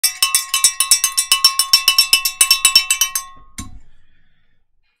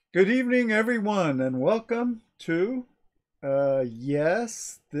Good evening, everyone, and welcome to,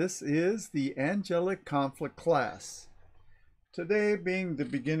 yes, this is the Angelic Conflict class. Today, being the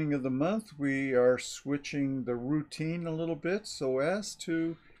beginning of the month, we are switching the routine a little bit so as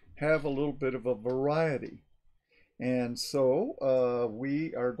to have a little bit of a variety. And so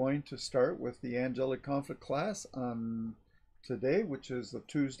we are going to start with the Angelic Conflict class on today, which is a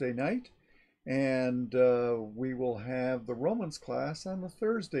Tuesday night. And we will have the Romans class on a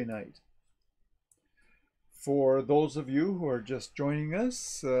Thursday night. For those of you who are just joining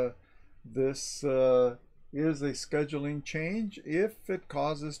us, this is a scheduling change. If it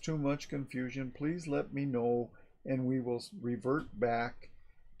causes too much confusion, please let me know and we will revert back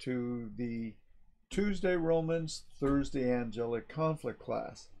to the Tuesday Romans, Thursday Angelic Conflict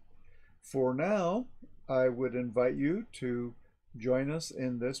class. For now, I would invite you to join us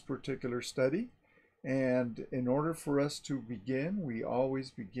in this particular study. And in order for us to begin, we always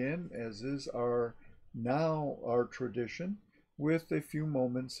begin, as is our tradition, with a few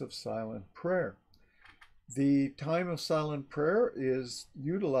moments of silent prayer. The time of silent prayer is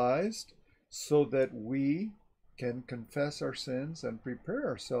utilized so that we can confess our sins and prepare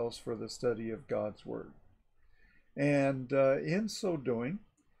ourselves for the study of God's Word. And in so doing,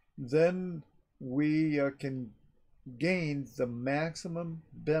 then we can gain the maximum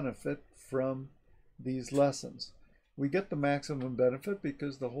benefit from these lessons. We get the maximum benefit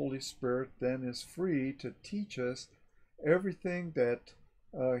because the Holy Spirit then is free to teach us everything that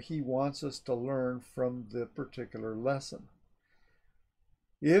He wants us to learn from the particular lesson.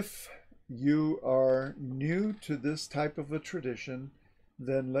 If you are new to this type of a tradition,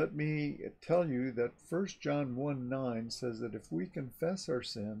 then let me tell you that 1 John 1:9 says that if we confess our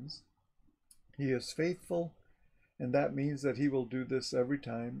sins, He is faithful, and that means that He will do this every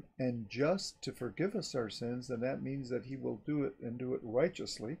time, and just to forgive us our sins, and that means that He will do it and do it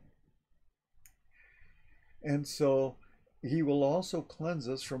righteously. And so He will also cleanse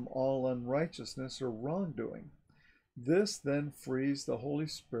us from all unrighteousness or wrongdoing. This then frees the Holy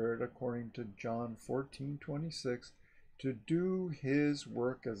Spirit, according to John 14:26, to do His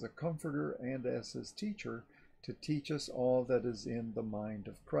work as a comforter and as His teacher, to teach us all that is in the mind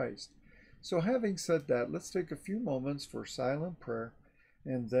of Christ. So having said that, let's take a few moments for silent prayer,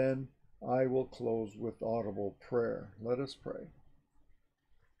 and then I will close with audible prayer. Let us pray.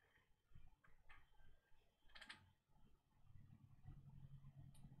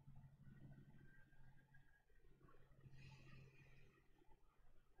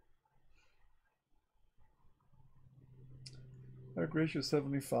 Our gracious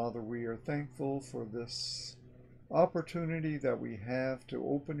Heavenly Father, we are thankful for this opportunity that we have to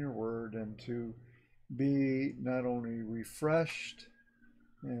open your word and to be not only refreshed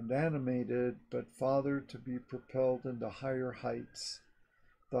and animated, but Father, to be propelled into higher heights,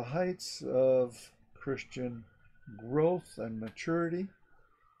 the heights of Christian growth and maturity.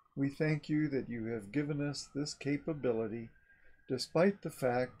 We thank you that you have given us this capability, despite the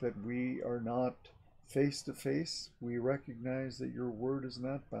fact that we are not face to face. We recognize that your word is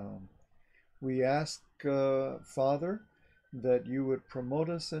not bound. We ask, Father, that you would promote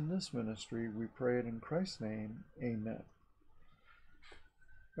us in this ministry. We pray it in Christ's name. Amen.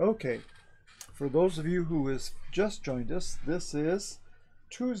 Okay, for those of you who has just joined us, this is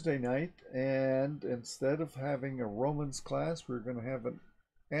Tuesday night, and instead of having a Romans class, we're going to have an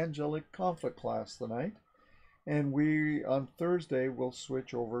Angelic Conflict class tonight. And we, on Thursday, will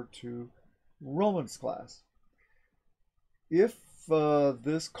switch over to Romans class. If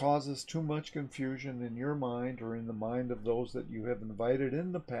this causes too much confusion in your mind or in the mind of those that you have invited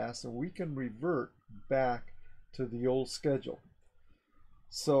in the past, we can revert back to the old schedule.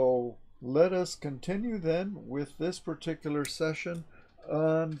 So let us continue then with this particular session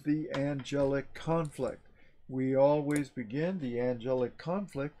on the angelic conflict. We always begin the angelic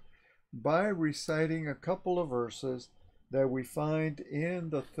conflict by reciting a couple of verses that we find in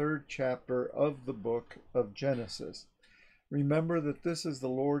the 3rd chapter of the book of Genesis. Remember that this is the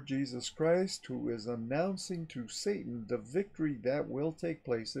Lord Jesus Christ who is announcing to Satan the victory that will take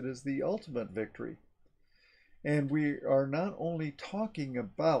place. It is the ultimate victory. And we are not only talking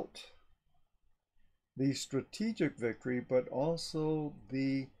about the strategic victory, but also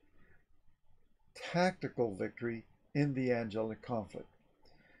the tactical victory in the angelic conflict.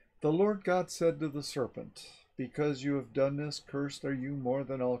 The Lord God said to the serpent, "Because you have done this, cursed are you more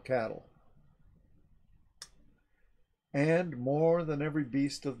than all cattle, and more than every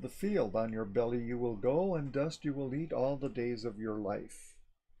beast of the field. On your belly you will go, and dust you will eat all the days of your life.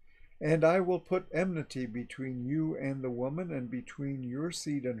 And I will put enmity between you and the woman, and between your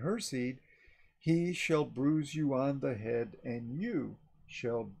seed and her seed. He shall bruise you on the head, and you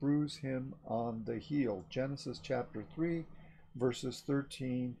shall bruise him on the heel. Genesis chapter 3, verses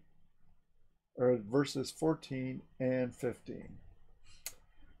 13 or verses 14 and 15.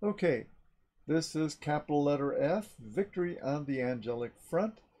 Okay, this is capital letter F, victory on the angelic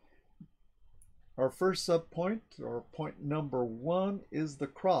front. Our first subpoint, or point number 1, is the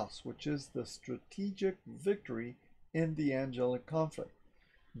cross, which is the strategic victory in the angelic conflict.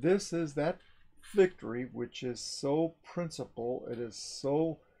 This is that victory which is so principal, it is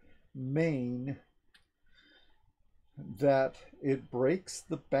so main, that it breaks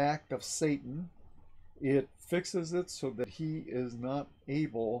the back of Satan. It fixes it so that he is not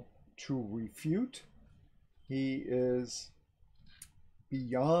able to refute. He is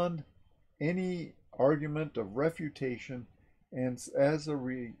beyond any argument of refutation, and as a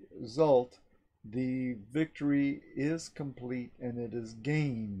result, the victory is complete and it is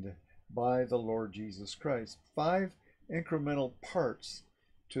gained by the Lord Jesus Christ. 5 incremental parts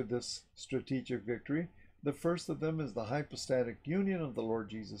to this strategic victory. The first of them is the hypostatic union of the Lord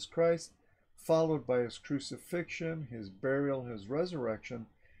Jesus Christ, followed by his crucifixion, his burial, his resurrection,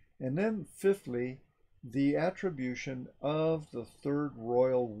 and then fifthly, the attribution of the third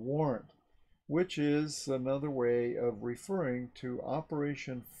royal warrant, which is another way of referring to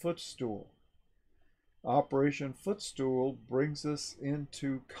Operation Footstool. Operation Footstool brings us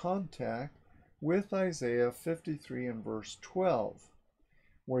into contact with Isaiah 53 and verse 12,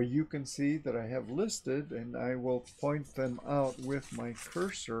 where you can see that I have listed, and I will point them out with my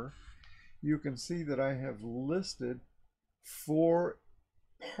cursor. You can see that I have listed 4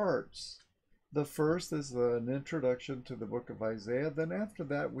 parts. The first is an introduction to the book of Isaiah. Then after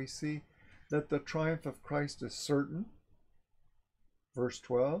that, we see that the triumph of Christ is certain, verse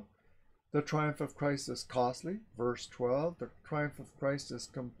 12. The triumph of Christ is costly, verse 12. The triumph of Christ is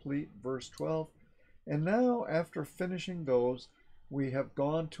complete, verse 12. And now, after finishing those, we have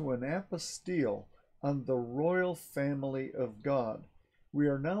gone to an apostille on the royal family of God. We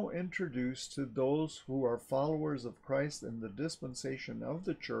are now introduced to those who are followers of Christ in the dispensation of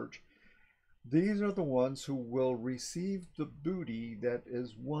the church. These are the ones who will receive the booty that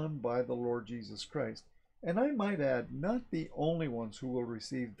is won by the Lord Jesus Christ. And I might add, not the only ones who will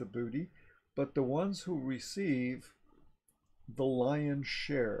receive the booty, but the ones who receive the lion's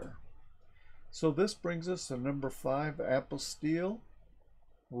share. So this brings us to number 5, apostille,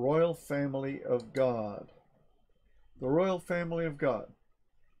 royal family of God. The royal family of God.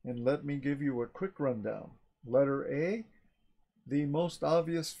 And let me give you a quick rundown. Letter A, the most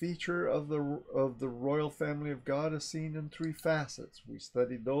obvious feature of the royal family of God is seen in 3 facets. We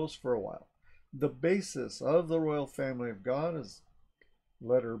studied those for a while. The basis of the royal family of God is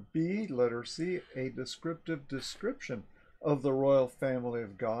letter B. Letter C, a descriptive description of the royal family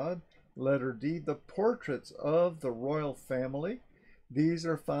of God. Letter D, the portraits of the royal family. These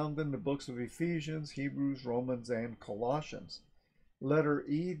are found in the books of Ephesians, Hebrews, Romans, and Colossians. Letter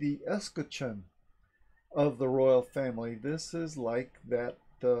E, the escutcheon of the royal family. This is like that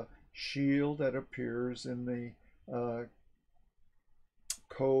shield that appears in the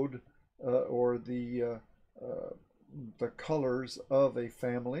code or the colors of a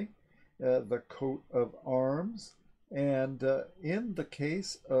family, the coat of arms. And in the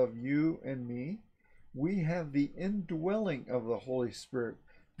case of you and me, we have the indwelling of the Holy Spirit.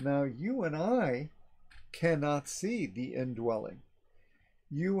 Now, you and I cannot see the indwelling.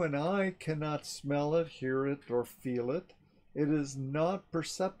 You and I cannot smell it, hear it, or feel it. It is not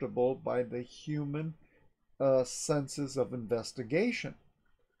perceptible by the human senses of investigation.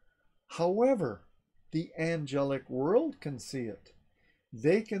 However, the angelic world can see it.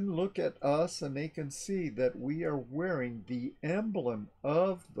 They can look at us and they can see that we are wearing the emblem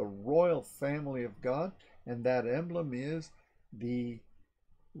of the royal family of God, and that emblem is the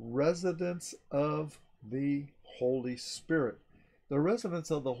residence of the Holy Spirit. The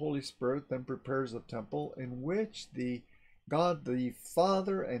residence of the Holy Spirit then prepares a temple in which God the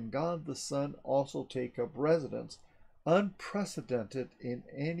Father and God the Son also take up residence, unprecedented in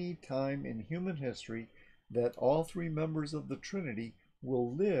any time in human history that all 3 members of the Trinity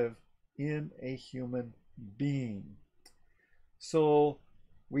will live in a human being. So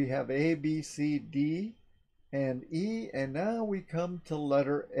we have A, B, C, D, and E, and now we come to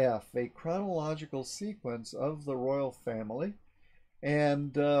letter F, a chronological sequence of the royal family.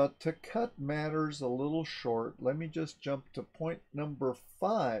 And to cut matters a little short, let me just jump to point number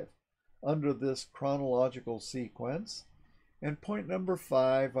 5 under this chronological sequence. And point number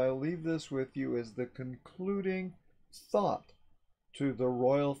 5, I'll leave this with you, is the concluding thought to the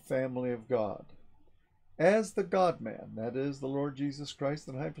royal family of God. As the God-man, that is the Lord Jesus Christ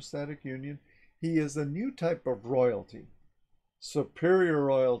in hypostatic union, he is a new type of royalty. superior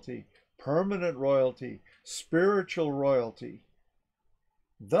royalty, permanent royalty, spiritual royalty.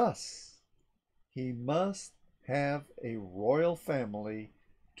 Thus, he must have a royal family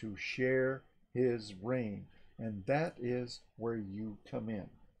to share his reign, and that is where you come in.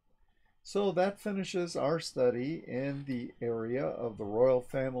 So that finishes our study in the area of the royal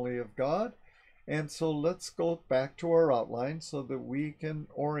family of God. And so let's go back to our outline so that we can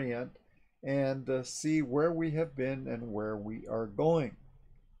orient and see where we have been and where we are going.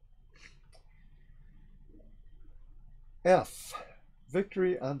 F,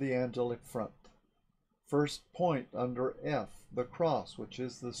 victory on the angelic front. First point under F, the cross, which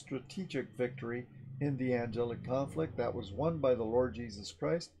is the strategic victory in the angelic conflict that was won by the Lord Jesus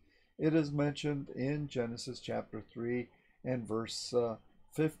Christ. It is mentioned in Genesis chapter 3 and verse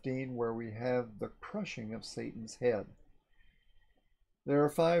 15, where we have the crushing of Satan's head. There are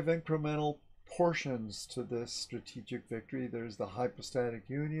 5 incremental portions to this strategic victory. There's the hypostatic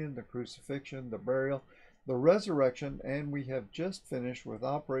union, the crucifixion, the burial, the resurrection, and we have just finished with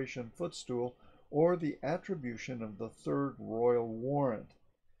Operation Footstool, or the attribution of the 3rd royal warrant.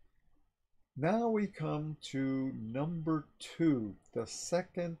 Now we come to number 2, the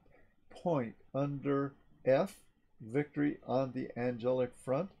second point under F, victory on the angelic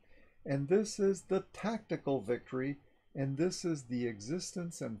front, and this is the tactical victory, and this is the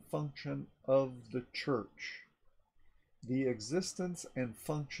existence and function of the church. The existence and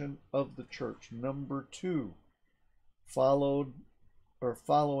function of the church, number 2, following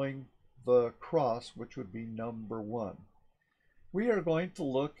the cross, which would be number 1. We are going to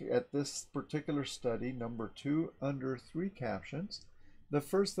look at this particular study, number 2, under 3 captions. The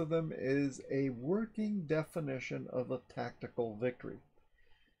first of them is a working definition of a tactical victory.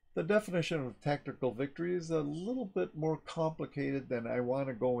 The definition of tactical victory is a little bit more complicated than I want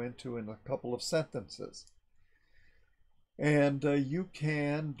to go into in a couple of sentences. And you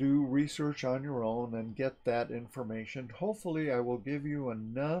can do research on your own and get that information. Hopefully, I will give you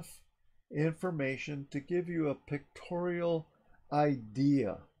enough information to give you a pictorial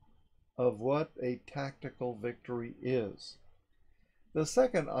idea of what a tactical victory is. The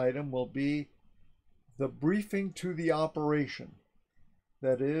second item will be the briefing to the operation.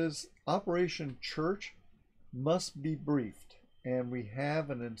 That is, Operation Church must be briefed, and we have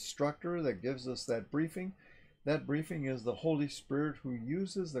an instructor that gives us that briefing. That briefing is the Holy Spirit, who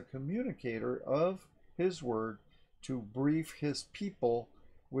uses the communicator of His Word to brief His people,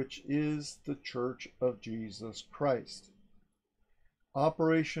 which is the Church of Jesus Christ.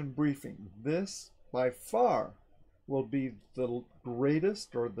 Operation Briefing. This, by far, will be the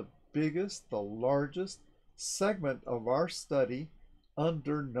greatest or the biggest, the largest segment of our study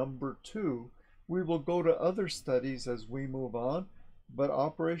under number 2. We will go to other studies as we move on, but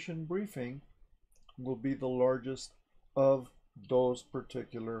Operation Briefing will be the largest of those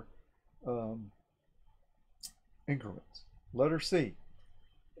particular increments. Letter C,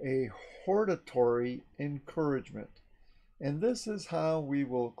 a hortatory encouragement. And this is how we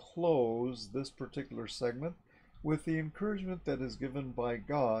will close this particular segment, with the encouragement that is given by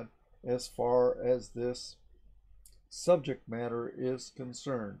God as far as this subject matter is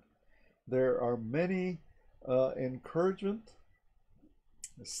concerned. There are many encouragement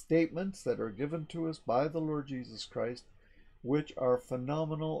statements that are given to us by the Lord Jesus Christ, which are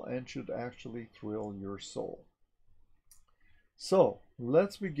phenomenal and should actually thrill your soul. So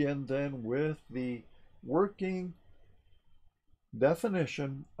let's begin then with the working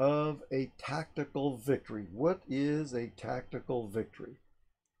definition of a tactical victory. What is a tactical victory?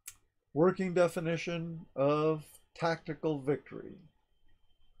 Working definition of tactical victory.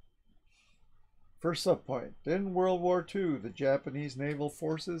 First subpoint. In World War II, the Japanese naval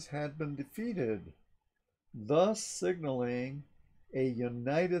forces had been defeated, thus signaling a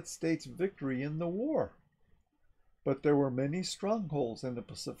United States victory in the war. But there were many strongholds in the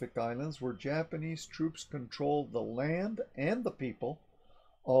Pacific Islands where Japanese troops controlled the land and the people.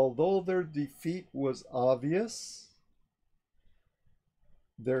 Although their defeat was obvious,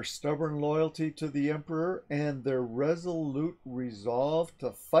 their stubborn loyalty to the emperor and their resolute resolve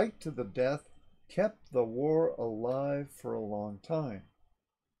to fight to the death kept the war alive for a long time.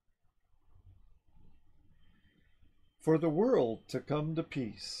 For the world to come to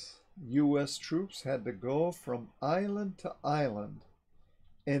peace, U.S. troops had to go from island to island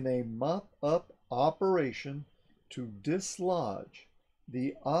in a mop-up operation to dislodge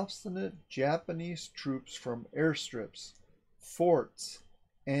the obstinate Japanese troops from airstrips, forts,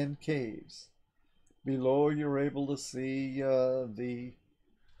 and caves. Below, you're able to see the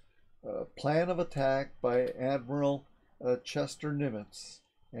plan of attack by Admiral Chester Nimitz.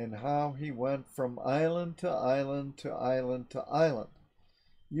 and how he went from island to island to island to island.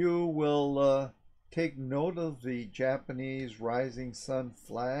 You will take note of the Japanese rising sun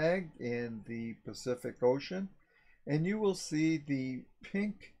flag in the Pacific Ocean, and you will see the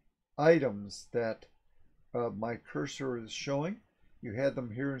pink items that my cursor is showing. You had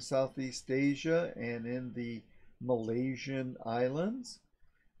them here in Southeast Asia and in the Malaysian islands,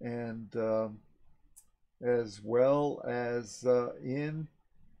 and as well as in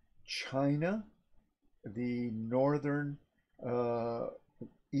China, the northern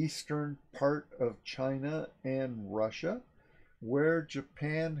eastern part of China and Russia, where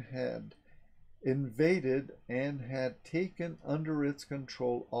Japan had invaded and had taken under its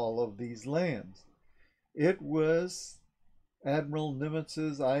control all of these lands. It was Admiral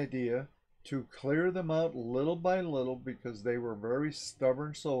Nimitz's idea to clear them out little by little because they were very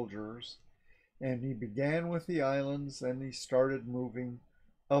stubborn soldiers, and he began with the islands and he started moving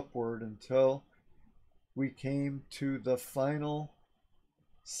upward until we came to the final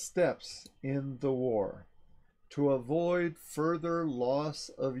steps in the war to avoid further loss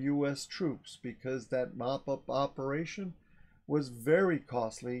of U.S. troops, because that mop-up operation was very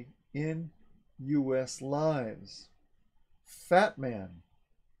costly in U.S. lives. Fat Man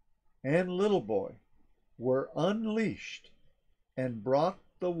and Little Boy were unleashed and brought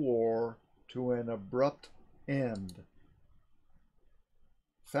the war to an abrupt end.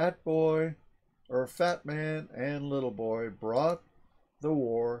 Fat Man and Little Boy brought the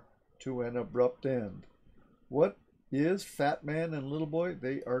war to an abrupt end. What is Fat Man and Little Boy?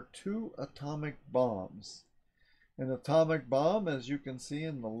 They are two atomic bombs. An atomic bomb, as you can see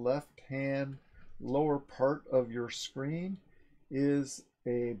in the left-hand lower part of your screen, is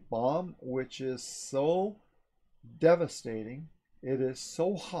a bomb which is so devastating, it is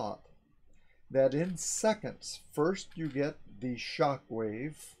so hot, that in seconds, first you get the shock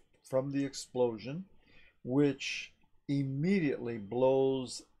wave from the explosion, which immediately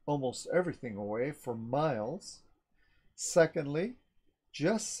blows almost everything away for miles. Secondly,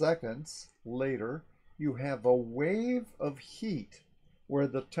 just seconds later, you have a wave of heat where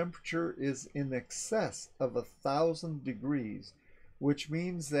the temperature is in excess of 1,000 degrees, which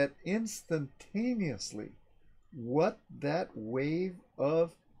means that instantaneously, what that wave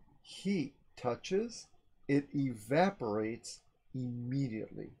of heat touches, it evaporates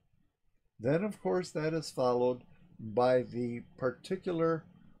immediately. Then, of course, that is followed by the particulate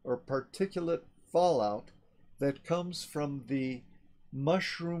fallout that comes from the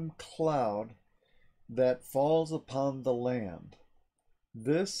mushroom cloud that falls upon the land.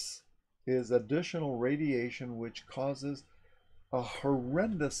 This is additional radiation which causes a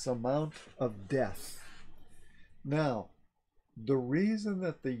horrendous amount of death. Now, the reason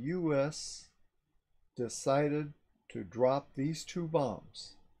that the U.S. decided to drop these two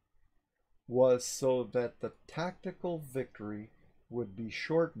bombs was so that the tactical victory would be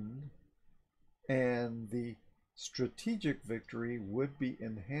shortened and the strategic victory would be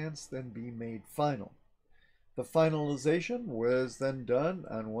enhanced and be made final. The finalization was then done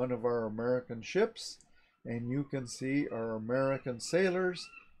on one of our American ships, and you can see our American sailors,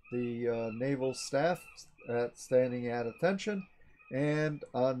 the naval staff standing at attention, and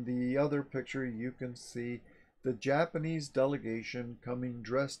on the other picture you can see the Japanese delegation coming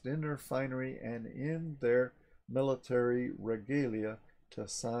dressed in their finery and in their military regalia to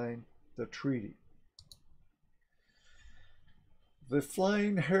sign the treaty. The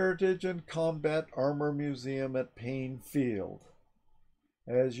Flying Heritage and Combat Armor Museum at Payne Field.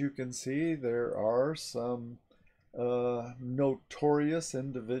 As you can see, there are some notorious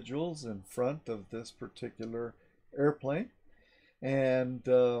individuals in front of this particular airplane, and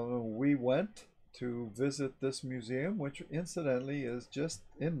we went to visit this museum, which incidentally is just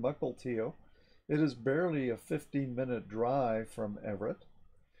in Mukilteo. It is barely a 15-minute drive from Everett,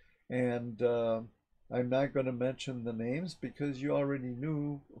 and I'm not going to mention the names because you already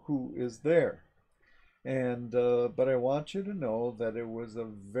knew who is there. And but I want you to know that it was a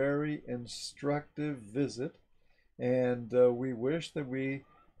very instructive visit, and we wish that we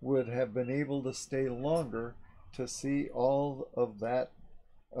would have been able to stay longer to see all of that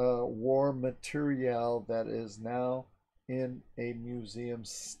war material that is now in a museum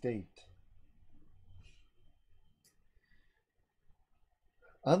state.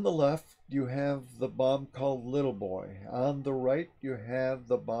 On the left, you have the bomb called Little Boy. On the right, you have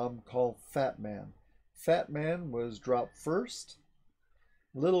the bomb called Fat Man. Fat Man was dropped first.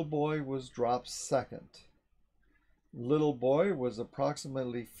 Little Boy was dropped second. Little Boy was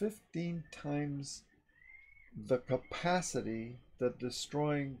approximately 15 times the capacity, the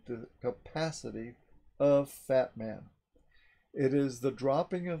destroying the capacity of Fat Man. It is the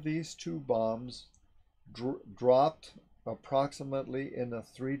dropping of these two bombs dropped approximately in a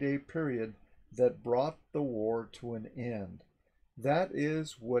 3-day period that brought the war to an end. That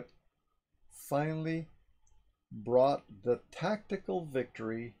is what finally brought the tactical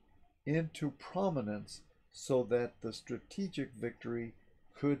victory into prominence so that the strategic victory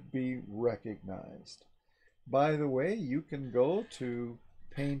could be recognized. By the way, you can go to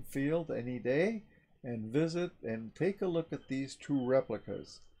Painfield any day and visit and take a look at these two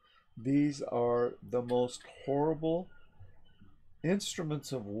replicas. These are the most horrible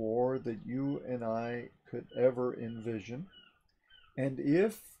instruments of war that you and I could ever envision. And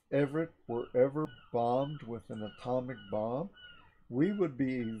if Everett were ever bombed with an atomic bomb, we would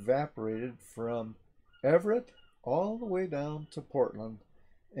be evaporated from Everett all the way down to Portland,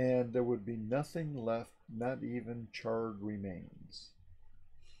 and there would be nothing left, not even charred remains.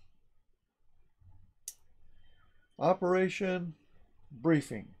 Operation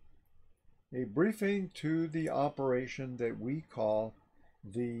Briefing. A briefing to the operation that we call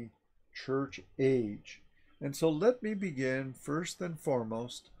the church age. And so let me begin first and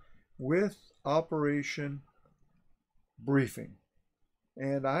foremost with Operation Briefing.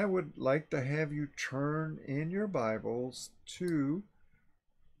 And I would like to have you turn in your Bibles to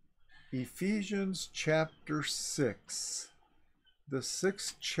Ephesians chapter 6. The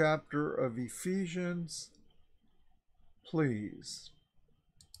 6th chapter of Ephesians, please.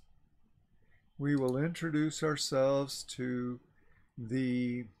 We will introduce ourselves to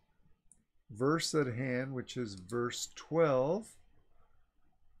the verse at hand, which is verse 12.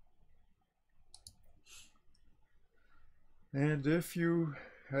 And if you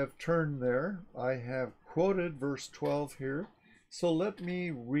have turned there, I have quoted verse 12 here. So let me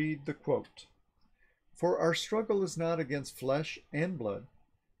read the quote. For our struggle is not against flesh and blood,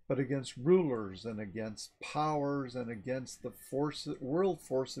 but against rulers and against powers and against the world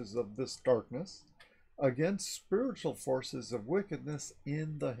forces of this darkness, against spiritual forces of wickedness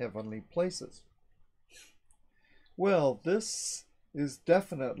in the heavenly places. Well, this is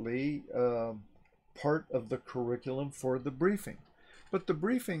definitely part of the curriculum for the briefing. But the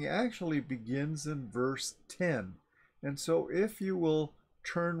briefing actually begins in verse 10. And so if you will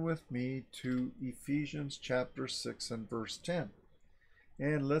turn with me to Ephesians chapter 6 and verse 10.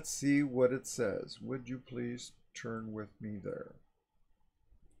 And let's see what it says. Would you please turn with me there?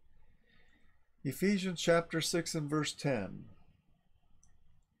 Ephesians chapter 6 and verse 10.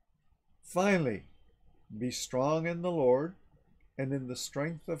 Finally, be strong in the Lord and in the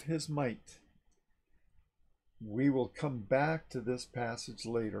strength of his might. We will come back to this passage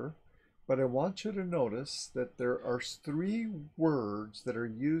later, but I want you to notice that there are 3 words that are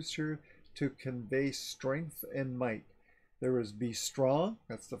used here to convey strength and might. There is be strong,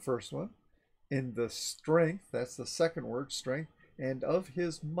 that's the first one. In the strength, that's the second word, strength. And of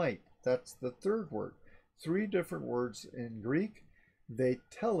his might, that's the third word. 3 different words in Greek. They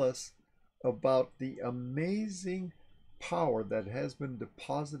tell us about the amazing power that has been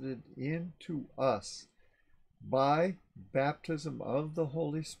deposited into us by baptism of the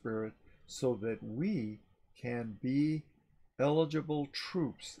Holy Spirit so that we can be eligible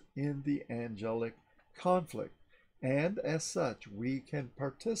troops in the angelic conflict. And as such, we can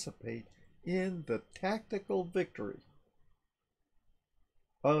participate in the tactical victory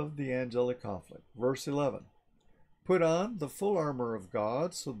of the angelic conflict. Verse 11, put on the full armor of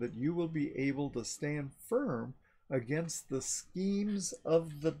God so that you will be able to stand firm against the schemes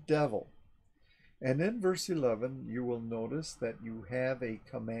of the devil. And in verse 11, you will notice that you have a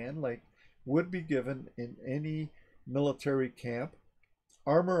command like would be given in any military camp.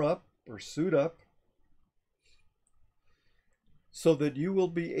 Armor up or suit up, so that you will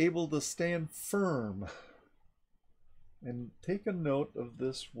be able to stand firm. And take a note of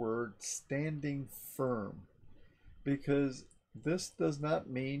this word, standing firm, because this does not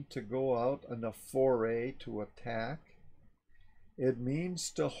mean to go out on a foray to attack. It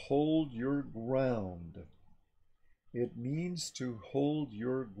means to hold your ground. It means to hold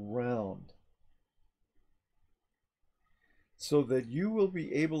your ground, so that you will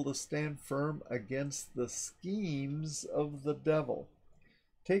be able to stand firm against the schemes of the devil.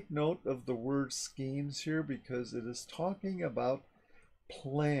 Take note of the word schemes here because it is talking about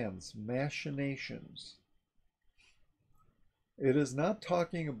plans, machinations. It is not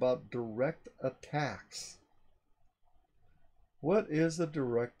talking about direct attacks. What is a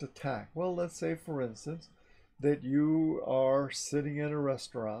direct attack? Well, let's say, for instance, that you are sitting in a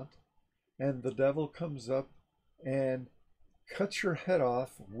restaurant and the devil comes up and cuts your head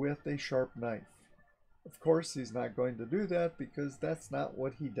off with a sharp knife. Of course, he's not going to do that because that's not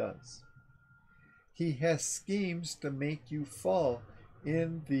what he does. He has schemes to make you fall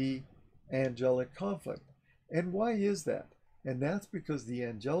in the angelic conflict. And why is that? And that's because the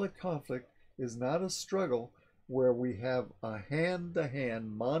angelic conflict is not a struggle where we have a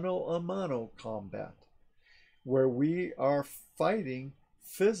hand-to-hand, mano-a-mano combat, where we are fighting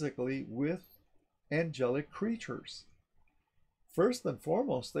physically with angelic creatures. First and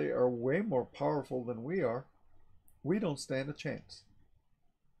foremost, they are way more powerful than we are. We don't stand a chance.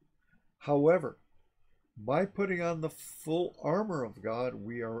 However, by putting on the full armor of God,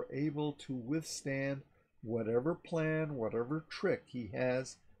 we are able to withstand whatever plan, whatever trick he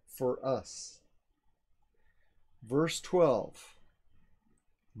has for us. Verse 12.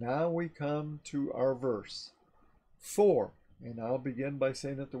 Now we come to our verse. For, and I'll begin by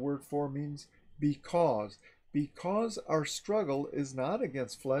saying that the word for means because. Because our struggle is not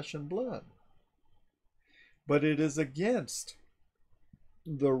against flesh and blood, but it is against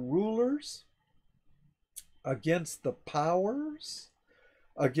the rulers, against the powers,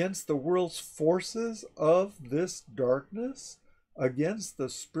 against the world's forces of this darkness, against the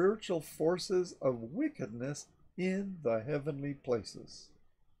spiritual forces of wickedness in the heavenly places.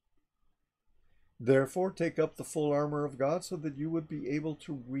 Therefore, take up the full armor of God so that you would be able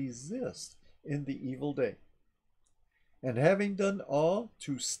to resist in the evil day. And having done all,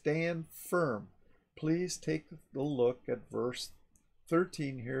 to stand firm. Please take a look at verse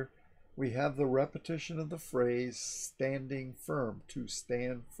 13 here. We have the repetition of the phrase standing firm, to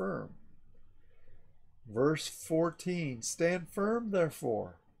stand firm. Verse 14, stand firm,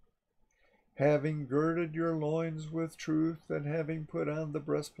 therefore, having girded your loins with truth, and having put on the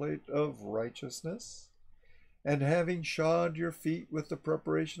breastplate of righteousness, and having shod your feet with the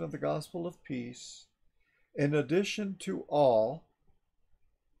preparation of the gospel of peace, in addition to all,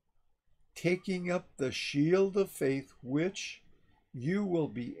 taking up the shield of faith, which you will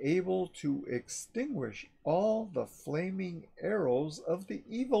be able to extinguish all the flaming arrows of the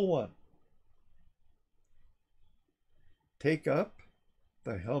evil one. Take up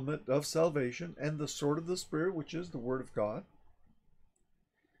the helmet of salvation and the sword of the Spirit, which is the word of God,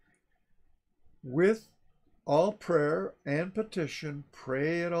 with all prayer and petition,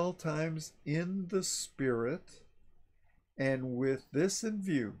 pray at all times in the Spirit, and with this in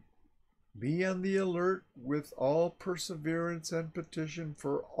view, be on the alert with all perseverance and petition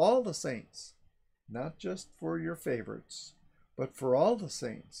for all the saints, not just for your favorites, but for all the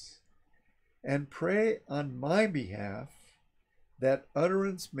saints, and pray on my behalf that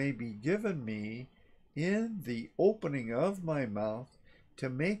utterance may be given me in the opening of my mouth to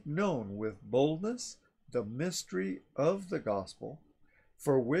make known with boldness the mystery of the gospel,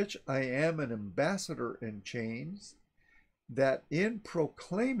 for which I am an ambassador in chains, that in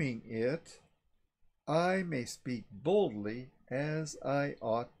proclaiming it I may speak boldly as I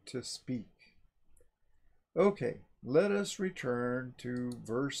ought to speak. Okay, let us return to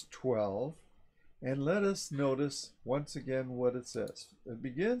verse 12, and let us notice once again what it says. It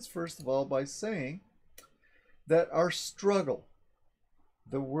begins, first of all, by saying that our struggle,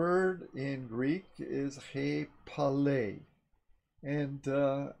 the word in Greek is he pale. And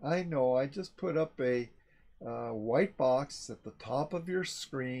I know I just put up a white box at the top of your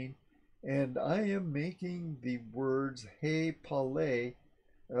screen, and I am making the words he pale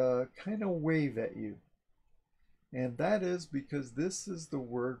kind of wave at you. And that is because this is the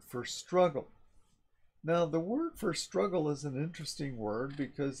word for struggle. Now, the word for struggle is an interesting word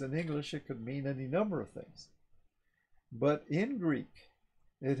because in English it could mean any number of things. But in Greek,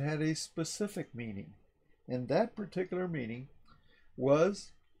 it had a specific meaning. And that particular meaning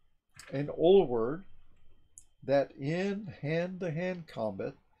was an old word that in hand-to-hand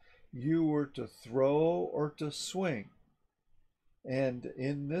combat, you were to throw or to swing. And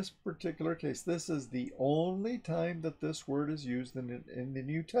in this particular case, this is the only time that this word is used in the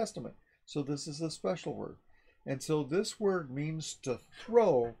New Testament. So this is a special word. And so this word means to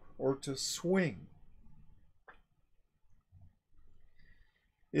throw or to swing.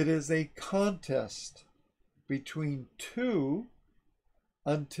 It is a contest between two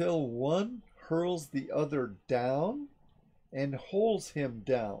until one hurls the other down and holds him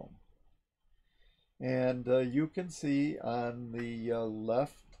down. And you can see on the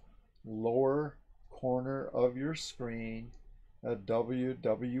left lower corner of your screen a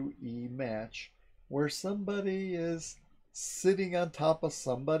WWE match where somebody is sitting on top of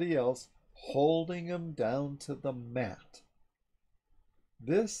somebody else, holding them down to the mat.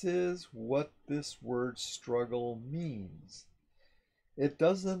 This is what this word struggle means. It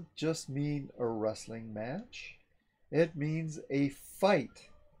doesn't just mean a wrestling match. It means a fight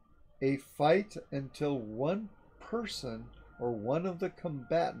until one person or one of the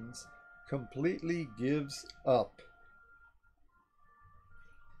combatants completely gives up.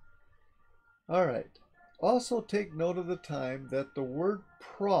 All right. Also take note of the time that the word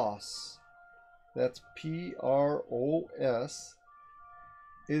pros, that's P-R-O-S,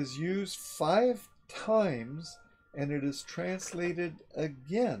 is used 5 times and it is translated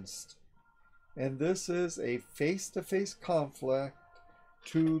against. And this is a face-to-face conflict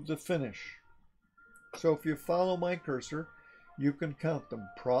to the finish. So if you follow my cursor, you can count them.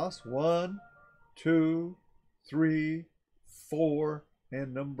 Pros, 1, 2, 3, 4,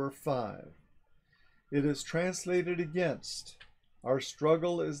 and number 5. It is translated against. Our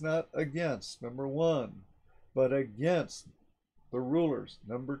struggle is not against, number 1, but against the rulers.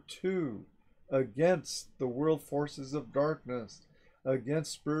 Number 2, against the world forces of darkness,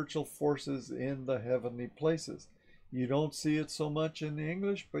 against spiritual forces in the heavenly places. You don't see it so much in the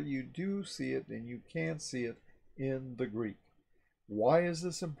English, but you do see it, and you can see it in the Greek. Why is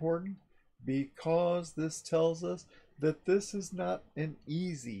this important? Because this tells us that this is not an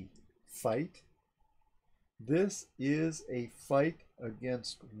easy fight. This is a fight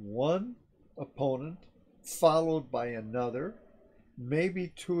against one opponent, followed by another,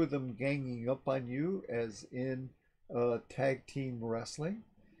 maybe 2 of them ganging up on you, as in tag team wrestling.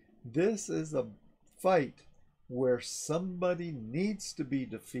 This is a fight where somebody needs to be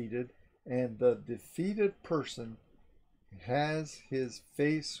defeated, and the defeated person has his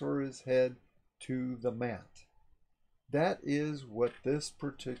face or his head to the mat. That is what this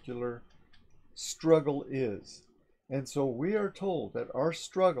particular struggle is. And so we are told that our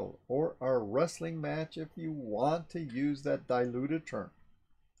struggle, or our wrestling match, if you want to use that diluted term,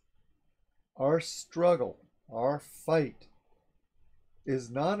 our struggle, our fight, is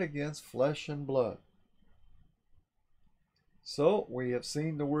not against flesh and blood. So we have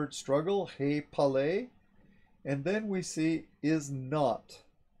seen the word struggle, he pale, and then we see is not.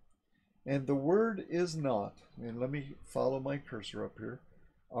 And the word is not, and let me follow my cursor up here.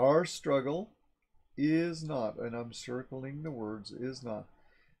 Our struggle is not, and I'm circling the words, is not.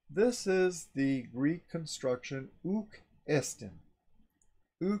 This is the Greek construction uk estin.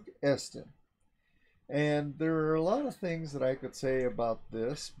 Uk estin. And there are a lot of things that I could say about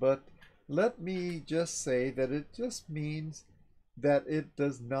this, but let me just say that it just means that it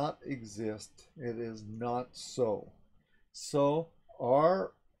does not exist. It is not so. So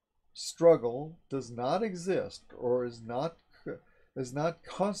our struggle does not exist, or is not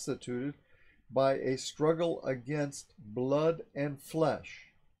constituted by a struggle against blood and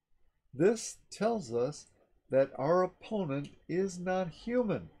flesh. This tells us that our opponent is not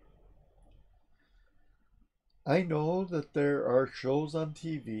human. I know that there are shows on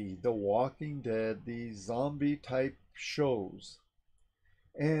TV, The Walking Dead, these zombie type shows,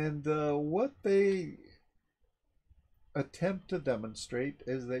 and what they attempt to demonstrate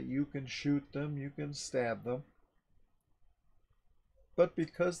is that you can shoot them, you can stab them, but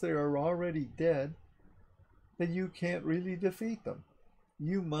because they are already dead, then you can't really defeat them.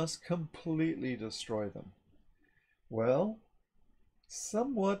 You must completely destroy them. Well,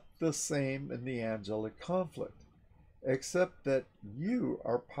 somewhat the same in the angelic conflict, except that you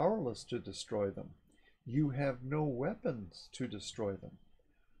are powerless to destroy them. You have no weapons to destroy them.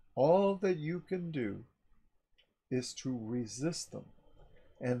 All that you can do is to resist them.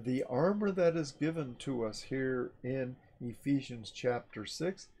 And the armor that is given to us here in Ephesians chapter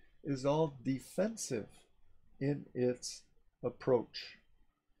 6 is all defensive in its approach.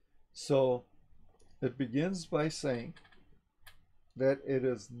 So it begins by saying that it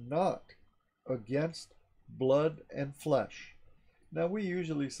is not against blood and flesh. Now we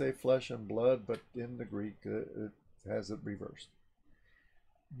usually say flesh and blood, but in the Greek it has it reversed.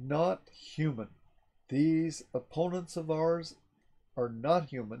 Not human. These opponents of ours are not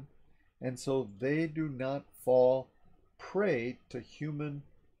human, and so they do not fall prey to human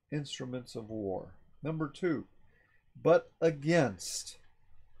instruments of war. Number 2, but against.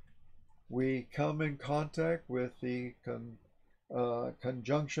 We come in contact with the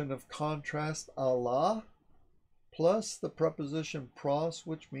conjunction of contrast Allah plus the preposition pros,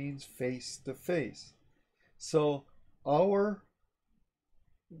 which means face to face. So our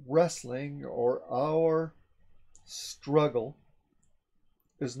wrestling, or our struggle,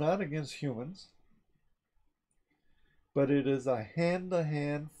 is not against humans, but it is a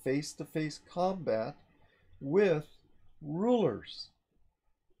hand-to-hand, face-to-face combat with rulers.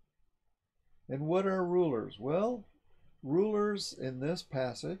 And what are rulers? Well, rulers in this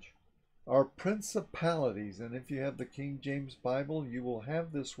passage are principalities. And if you have the King James Bible, you will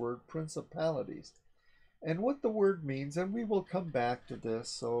have this word principalities. And what the word means, and we will come back to this,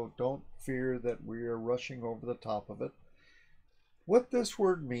 so don't fear that we are rushing over the top of it. What this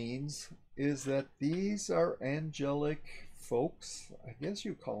word means is that these are angelic folks. I guess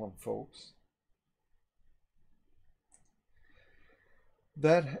you call them folks.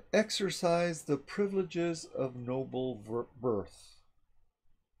 That exercise the privileges of noble birth.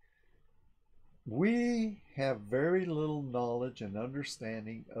 We have very little knowledge and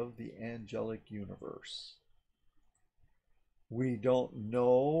understanding of the angelic universe. We don't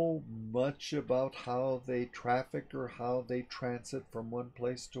know much about how they traffic or how they transit from one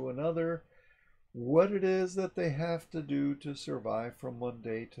place to another, what it is that they have to do to survive from one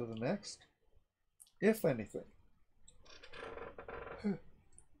day to the next, if anything.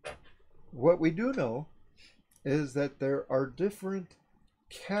 What we do know is that there are different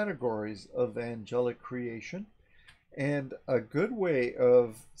categories of angelic creation, and a good way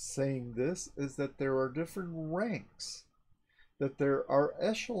of saying this is that there are different ranks, that there are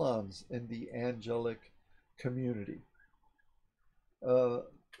echelons in the angelic community.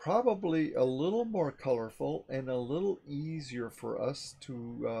 Probably a little more colorful and a little easier for us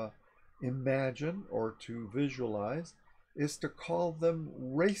to imagine or to visualize is to call them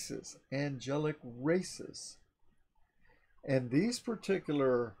races, angelic races. And these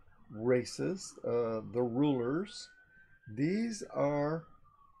particular races, the rulers, these are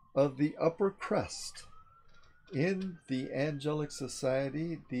of the upper crust. In the angelic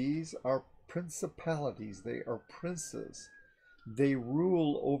society, these are principalities, they are princes. They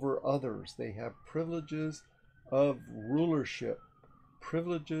rule over others. They have privileges of rulership,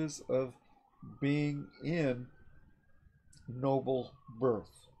 privileges of being in noble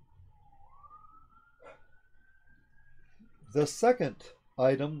birth. The second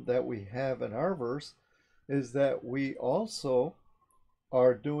item that we have in our verse is that we also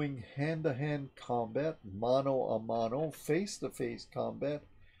are doing hand-to-hand combat, mano a mano, face-to-face combat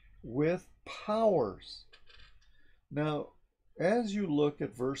with powers. Now, as you look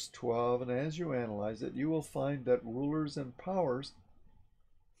at verse 12 and as you analyze it, you will find that rulers and powers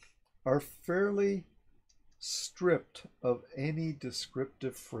are fairly stripped of any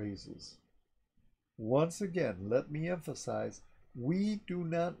descriptive phrases. Once again, let me emphasize, we do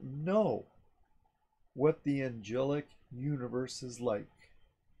not know what the angelic universe is like.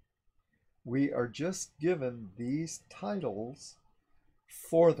 We are just given these titles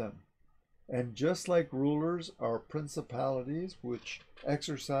for them. And just like rulers are principalities which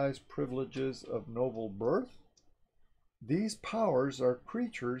exercise privileges of noble birth, these powers are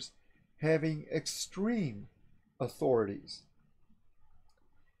creatures having extreme authorities.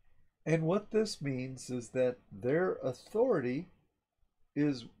 And what this means is that their authority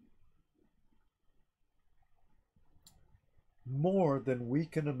is more than we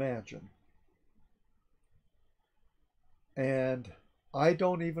can imagine. And I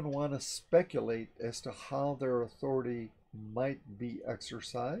don't even want to speculate as to how their authority might be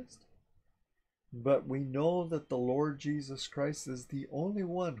exercised, but we know that the Lord Jesus Christ is the only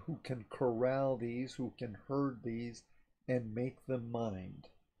one who can corral these, who can herd these, and make them mind.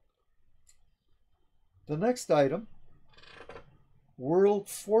 The next item, world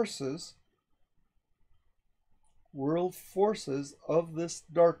forces of this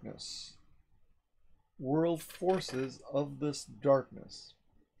darkness. World forces of this darkness.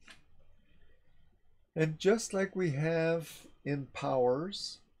 And just like we have in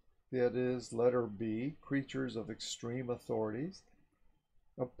powers, that is letter B, creatures of extreme authorities,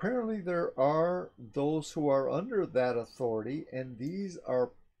 apparently there are those who are under that authority, and these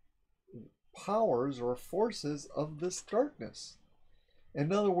are powers or forces of this darkness.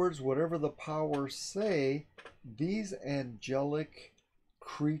 In other words, whatever the powers say, these angelic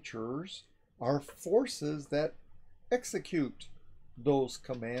creatures are forces that execute those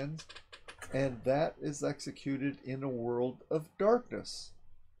commands, and that is executed in a world of darkness.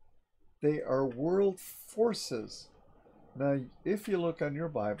 They are world forces. Now, if you look on your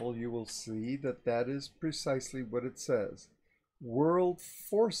Bible, you will see that that is precisely what it says. World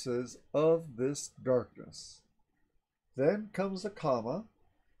forces of this darkness. Then comes a comma,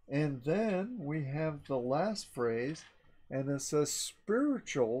 and then we have the last phrase, and it says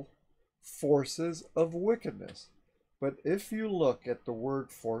spiritual forces of wickedness. But if you look at the word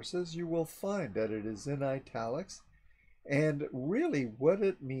forces, you will find that it is in italics. And really what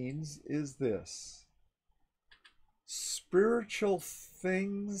it means is this: spiritual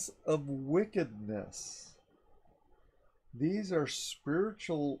things of wickedness. These are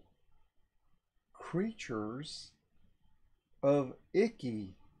spiritual creatures of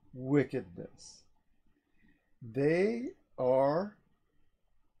icky wickedness. They are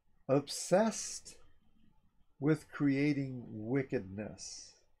obsessed with creating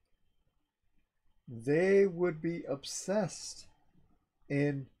wickedness. They would be obsessed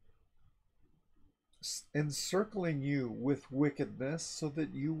in encircling you with wickedness so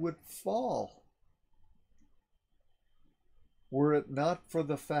that you would fall. Were it not for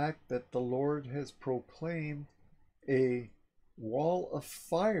the fact that the Lord has proclaimed a wall of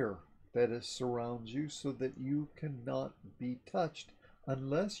fire that surrounds you so that you cannot be touched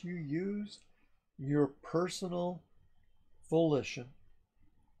unless you use your personal volition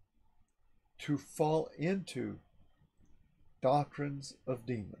to fall into doctrines of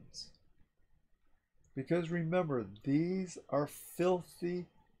demons. Because remember, these are filthy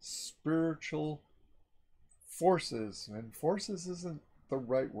spiritual forces, and forces isn't the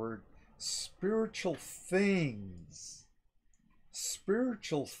right word, spiritual things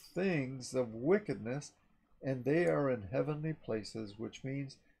of wickedness, and they are in heavenly places, which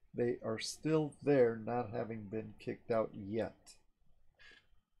means they are still there, not having been kicked out yet.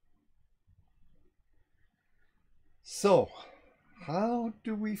 So, how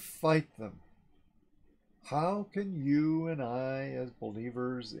do we fight them? How can you and I, as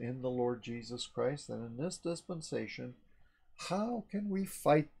believers in the Lord Jesus Christ and in this dispensation, how can we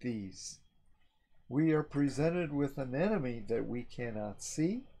fight these? We are presented with an enemy that we cannot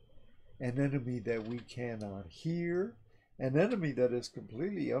see, an enemy that we cannot hear, an enemy that is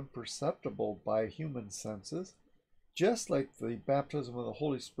completely imperceptible by human senses, just like the baptism of the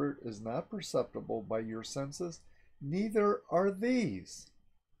Holy Spirit is not perceptible by your senses, neither are these.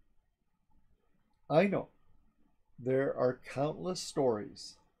 I know there are countless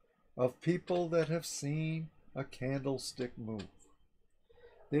stories of people that have seen a candlestick move.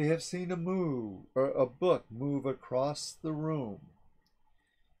 They have seen a book move across the room.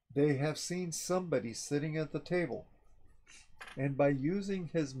 They have seen somebody sitting at the table, and by using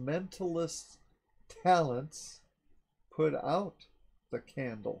his mentalist talents, put out the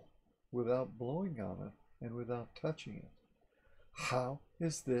candle without blowing on it and without touching it. How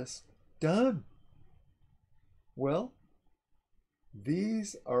is this done? Well,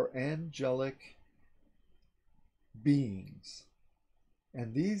 these are angelic beings.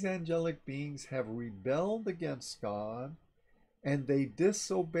 And these angelic beings have rebelled against God, and they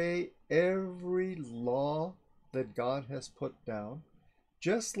disobey every law that God has put down,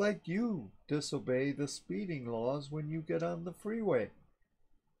 just like you disobey the speeding laws when you get on the freeway.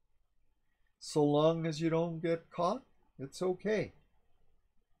 So long as you don't get caught, it's okay.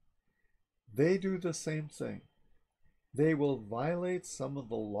 They do the same thing. They will violate some of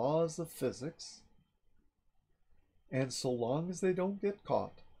the laws of physics, and so long as they don't get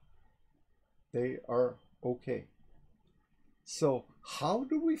caught, they are okay. So how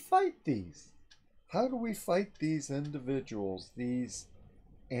do we fight these? How do we fight these individuals, these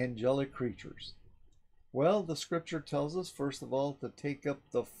angelic creatures? Well, the scripture tells us, first of all, to take up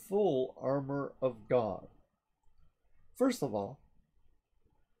the full armor of God. First of all,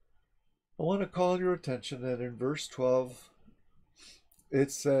 I want to call your attention that in verse 12,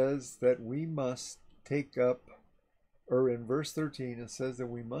 it says that we must take up, or in verse 13, it says that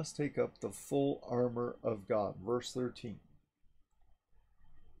we must take up the full armor of God. Verse 13.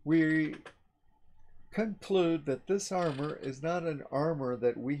 We conclude that this armor is not an armor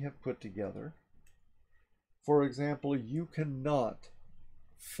that we have put together. For example, you cannot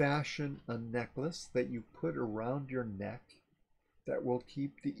fashion a necklace that you put around your neck that will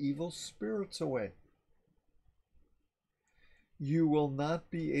keep the evil spirits away. You will not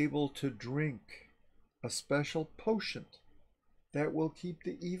be able to drink a special potion that will keep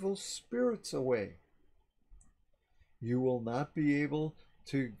the evil spirits away. You will not be able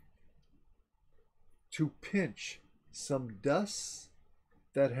to pinch some dust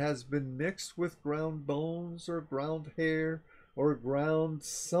that has been mixed with ground bones or ground hair or ground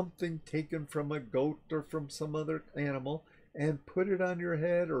something taken from a goat or from some other animal and put it on your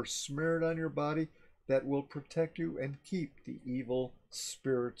head or smear it on your body that will protect you and keep the evil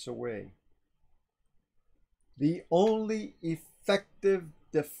spirits away. The only effective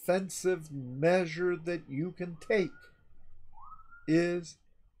defensive measure that you can take is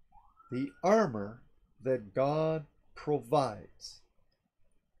the armor that God provides.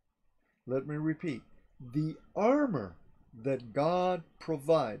 Let me repeat, the armor that God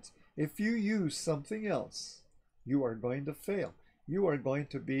provides. If you use something else, you are going to fail. You are going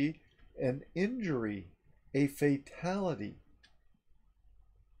to be an injury, a fatality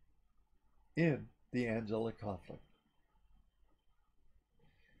in the angelic conflict.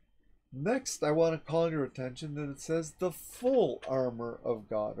 Next, I want to call your attention that it says the full armor of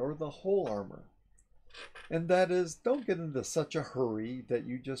God, or the whole armor. And that is, don't get into such a hurry that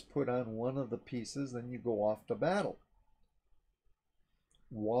you just put on one of the pieces and you go off to battle.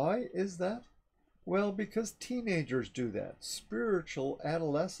 Why is that? Well, because teenagers do that. Spiritual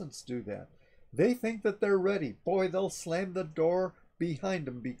adolescents do that. They think that they're ready. Boy, they'll slam the door behind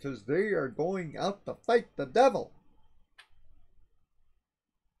them because they are going out to fight the devil.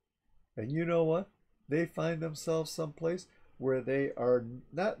 And you know what? They find themselves someplace where they're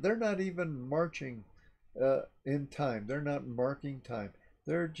not even marching in time. They're not marking time.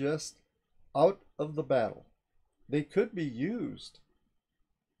 They're just out of the battle. They could be used,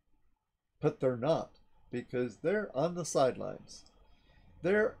 but they're not because they're on the sidelines.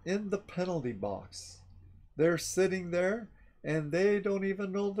 They're in the penalty box. They're sitting there and they don't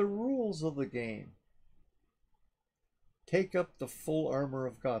even know the rules of the game. Take up the full armor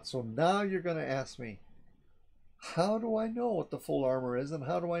of God. So now you're going to ask me, how do I know what the full armor is and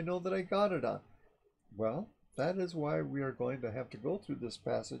how do I know that I got it on? Well, that is why we are going to have to go through this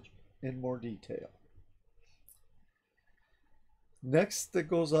passage in more detail. Next, it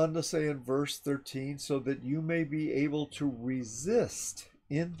goes on to say in verse 13, so that you may be able to resist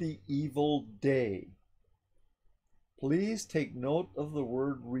in the evil day. Please take note of the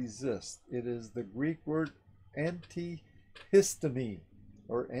word resist. It is the Greek word antihistemi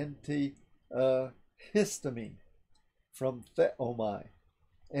or antihistemi from theomai.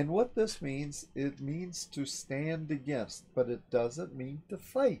 And what this means, it means to stand against, but it doesn't mean to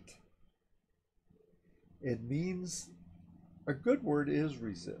fight. It means, a good word is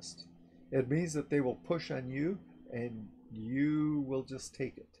resist. It means that they will push on you and you will just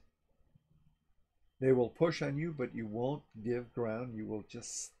take it. They will push on you, but you won't give ground. You will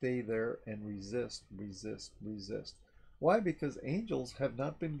just stay there and resist, resist, resist. Why? Because angels have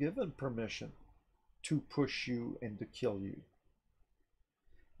not been given permission to push you and to kill you.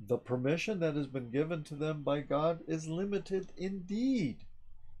 The permission that has been given to them by God is limited indeed.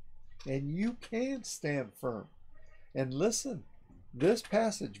 And you can stand firm. And listen, this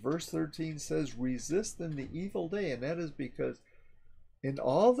passage, verse 13, says, resist in the evil day. And that is because in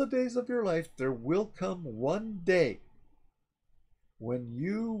all the days of your life, there will come one day when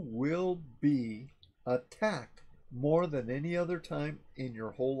you will be attacked more than any other time in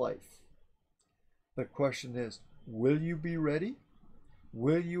your whole life. The question is, will you be ready?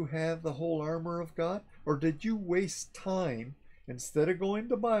 Will you have the whole armor of God? Or did you waste time instead of going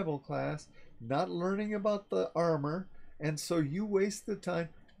to Bible class, not learning about the armor, and so you wasted time?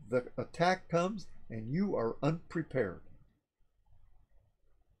 The attack comes and you are unprepared.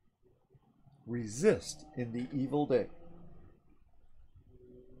 Resist in the evil day.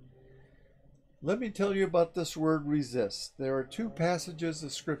 Let me tell you about this word resist. There are two passages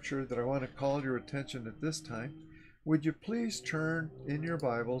of scripture that I want to call your attention at this time. Would you please turn in your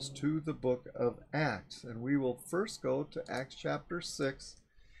Bibles to the book of Acts? And we will first go to Acts chapter 6.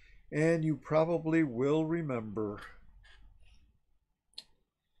 And you probably will remember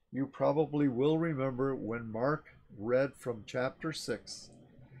when Mark read from chapter 6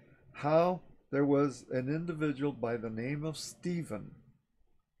 how there was an individual by the name of Stephen.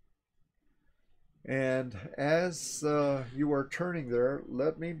 And as you are turning there,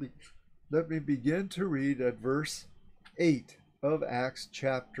 let me begin to read at verse 8 of Acts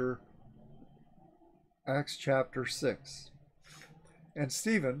chapter 6. And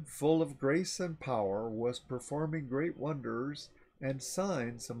Stephen, full of grace and power, was performing great wonders and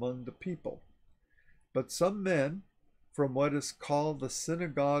signs among the people. But some men from what is called the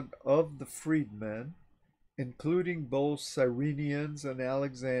synagogue of the freedmen, including both Cyrenians and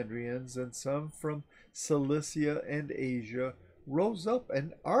Alexandrians, and some from Cilicia and Asia, rose up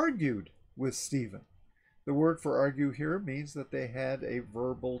and argued with Stephen. The word for argue here means that they had a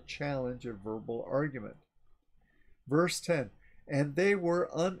verbal challenge, a verbal argument. Verse 10, and they were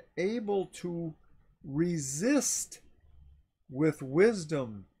unable to resist with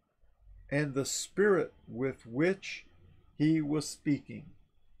wisdom and the spirit with which he was speaking.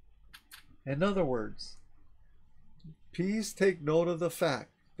 In other words, please take note of the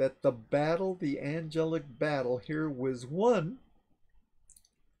fact that the battle, the angelic battle here, was won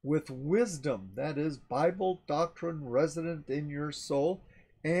with wisdom, that is Bible doctrine resident in your soul,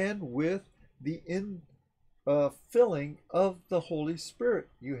 and with the filling of the Holy Spirit.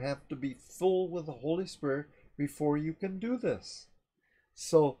 You have to be full with the Holy Spirit before you can do this.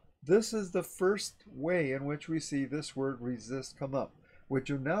 So this is the first way in which we see this word resist come up. Would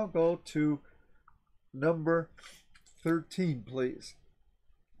you now go to number 13, please?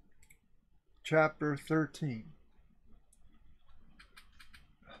 Chapter 13.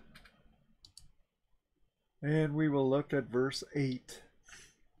 And we will look at verse 8.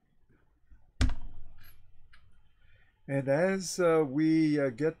 And as we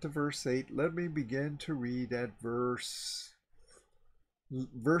get to verse 8, let me begin to read at verse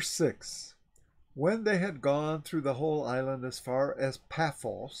 6. When they had gone through the whole island as far as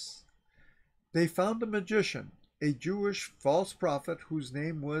Paphos, they found a magician, a Jewish false prophet whose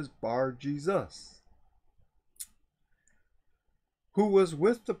name was Bar-Jesus, who was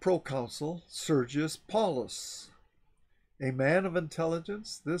with the proconsul Sergius Paulus, a man of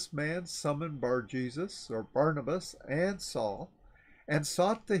intelligence. This man summoned Bar-Jesus, or Barnabas, and Saul, and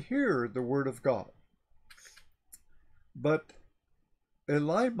sought to hear the word of God. But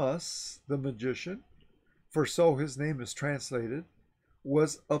Elymas, the magician, for so his name is translated,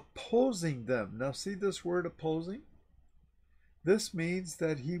 was opposing them. Now see this word opposing? This means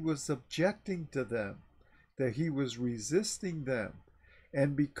that he was objecting to them, that he was resisting them.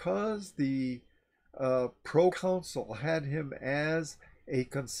 And because the proconsul had him as a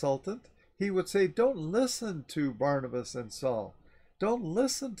consultant, he would say, don't listen to Barnabas and Saul. Don't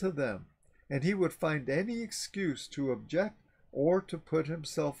listen to them. And he would find any excuse to object or to put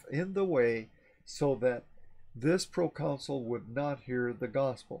himself in the way so that this proconsul would not hear the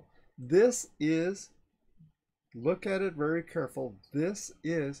gospel. This is, look at it very careful, this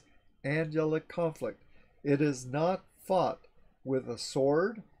is angelic conflict. It is not fought with a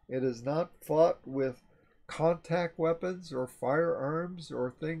sword. It is not fought with contact weapons or firearms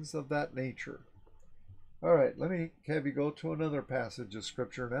or things of that nature. All right, let me have you go to another passage of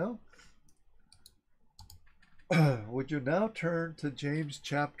Scripture now. Would you now turn to James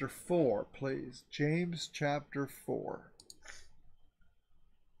chapter 4, please? James chapter 4.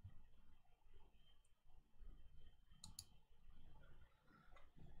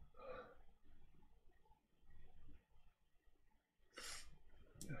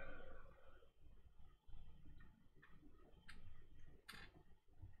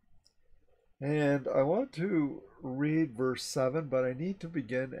 And I want to read verse 7, but I need to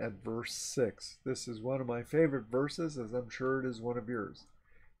begin at verse 6. This is one of my favorite verses, as I'm sure it is one of yours.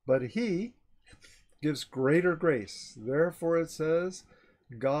 But he gives greater grace. Therefore it says,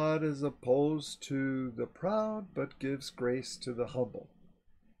 God is opposed to the proud, but gives grace to the humble.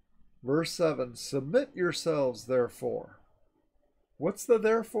 Verse 7, submit yourselves, therefore. What's the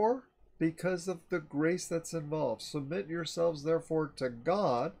therefore? Because of the grace that's involved. Submit yourselves, therefore, to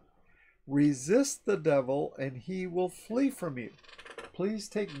God. Resist the devil, and he will flee from you. Please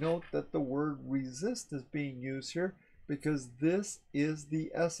take note that the word resist is being used here because this is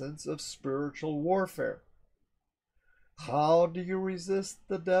the essence of spiritual warfare. How do you resist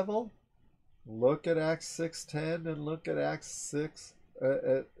the devil? Look at Acts 6:10 and look at Acts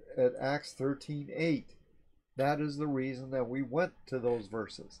 13:8. That is the reason that we went to those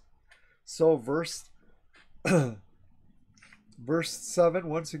verses. So Verse 7,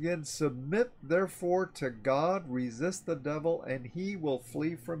 once again, submit therefore to God, resist the devil, and he will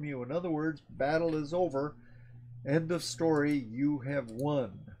flee from you. In other words, battle is over. End of story, you have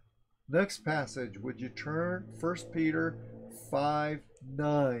won. Next passage, would you turn 1 Peter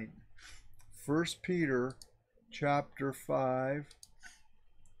 5:9. 1 Peter chapter 5.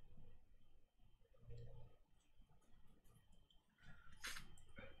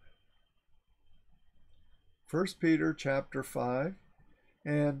 First Peter chapter 5,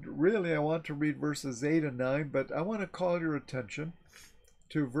 and really I want to read verses 8 and 9, but I want to call your attention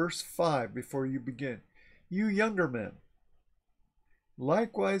to verse 5 before you begin. You younger men,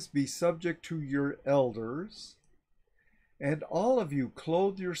 likewise be subject to your elders, and all of you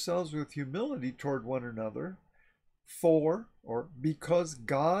clothe yourselves with humility toward one another, because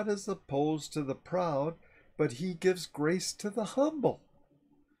God is opposed to the proud, but he gives grace to the humble.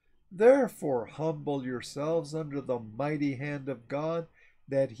 Therefore humble yourselves under the mighty hand of God,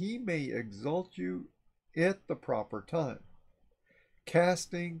 that he may exalt you at the proper time,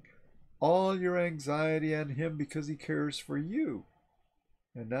 casting all your anxiety on him because he cares for you.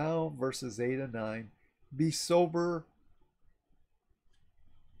 And now verses 8 and 9. Be sober,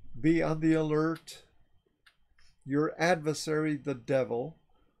 be on the alert. Your adversary, the devil,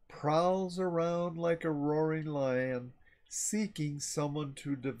 prowls around like a roaring lion, seeking someone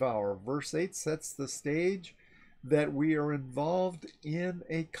to devour. Verse 8 sets the stage that we are involved in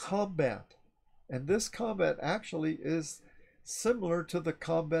a combat. And this combat actually is similar to the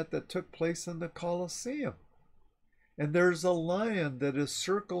combat that took place in the Colosseum. And there's a lion that is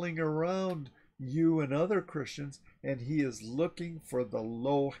circling around you and other Christians, and he is looking for the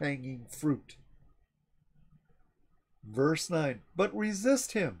low-hanging fruit. Verse 9, but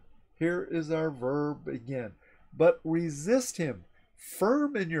resist him. Here is our verb again. But resist him,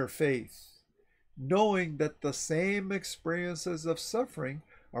 firm in your faith, knowing that the same experiences of suffering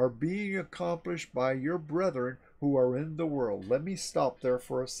are being accomplished by your brethren who are in the world. Let me stop there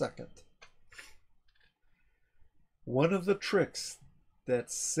for a second. One of the tricks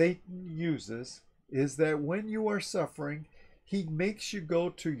that Satan uses is that when you are suffering, he makes you go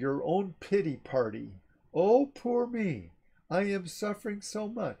to your own pity party. Oh, poor me. I am suffering so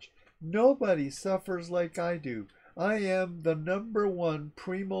much. Nobody suffers like I do. I am the number one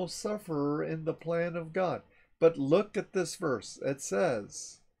primo sufferer in the plan of God. But look at this verse. It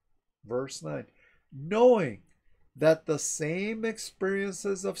says, verse 9, knowing that the same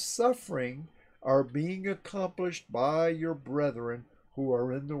experiences of suffering are being accomplished by your brethren who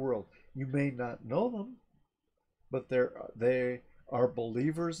are in the world. You may not know them, but they are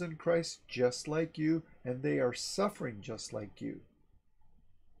believers in Christ just like you, and they are suffering just like you.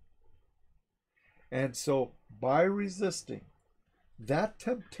 And so by resisting that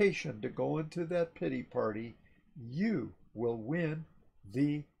temptation to go into that pity party, you will win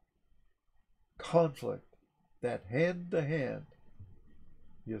the conflict, that hand to hand,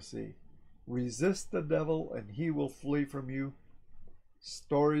 you see. Resist the devil and he will flee from you.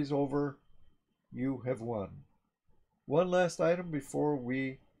 Story's over. You have won. One last item before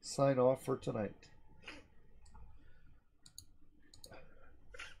we sign off for tonight.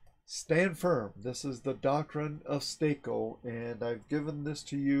 Stand firm. This is the doctrine of stako, and I've given this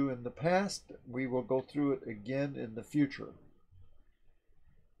to you in the past. We will go through it again in the future.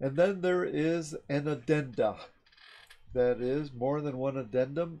 And then there is an addenda. That is more than one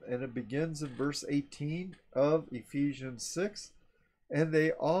addendum, and it begins in verse 18 of Ephesians 6, and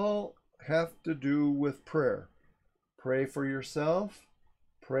they all have to do with prayer. Pray for yourself,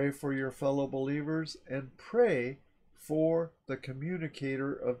 pray for your fellow believers, and pray for the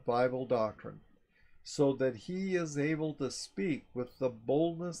communicator of Bible doctrine, so that he is able to speak with the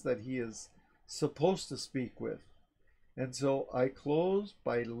boldness that he is supposed to speak with. And so I close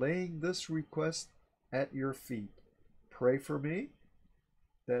by laying this request at your feet. Pray for me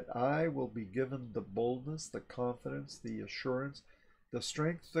that I will be given the boldness, the confidence, the assurance, the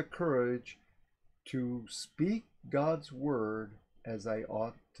strength, the courage to speak God's word as I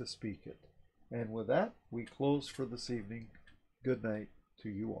ought to speak it. And with that, we close for this evening. Good night to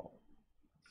you all.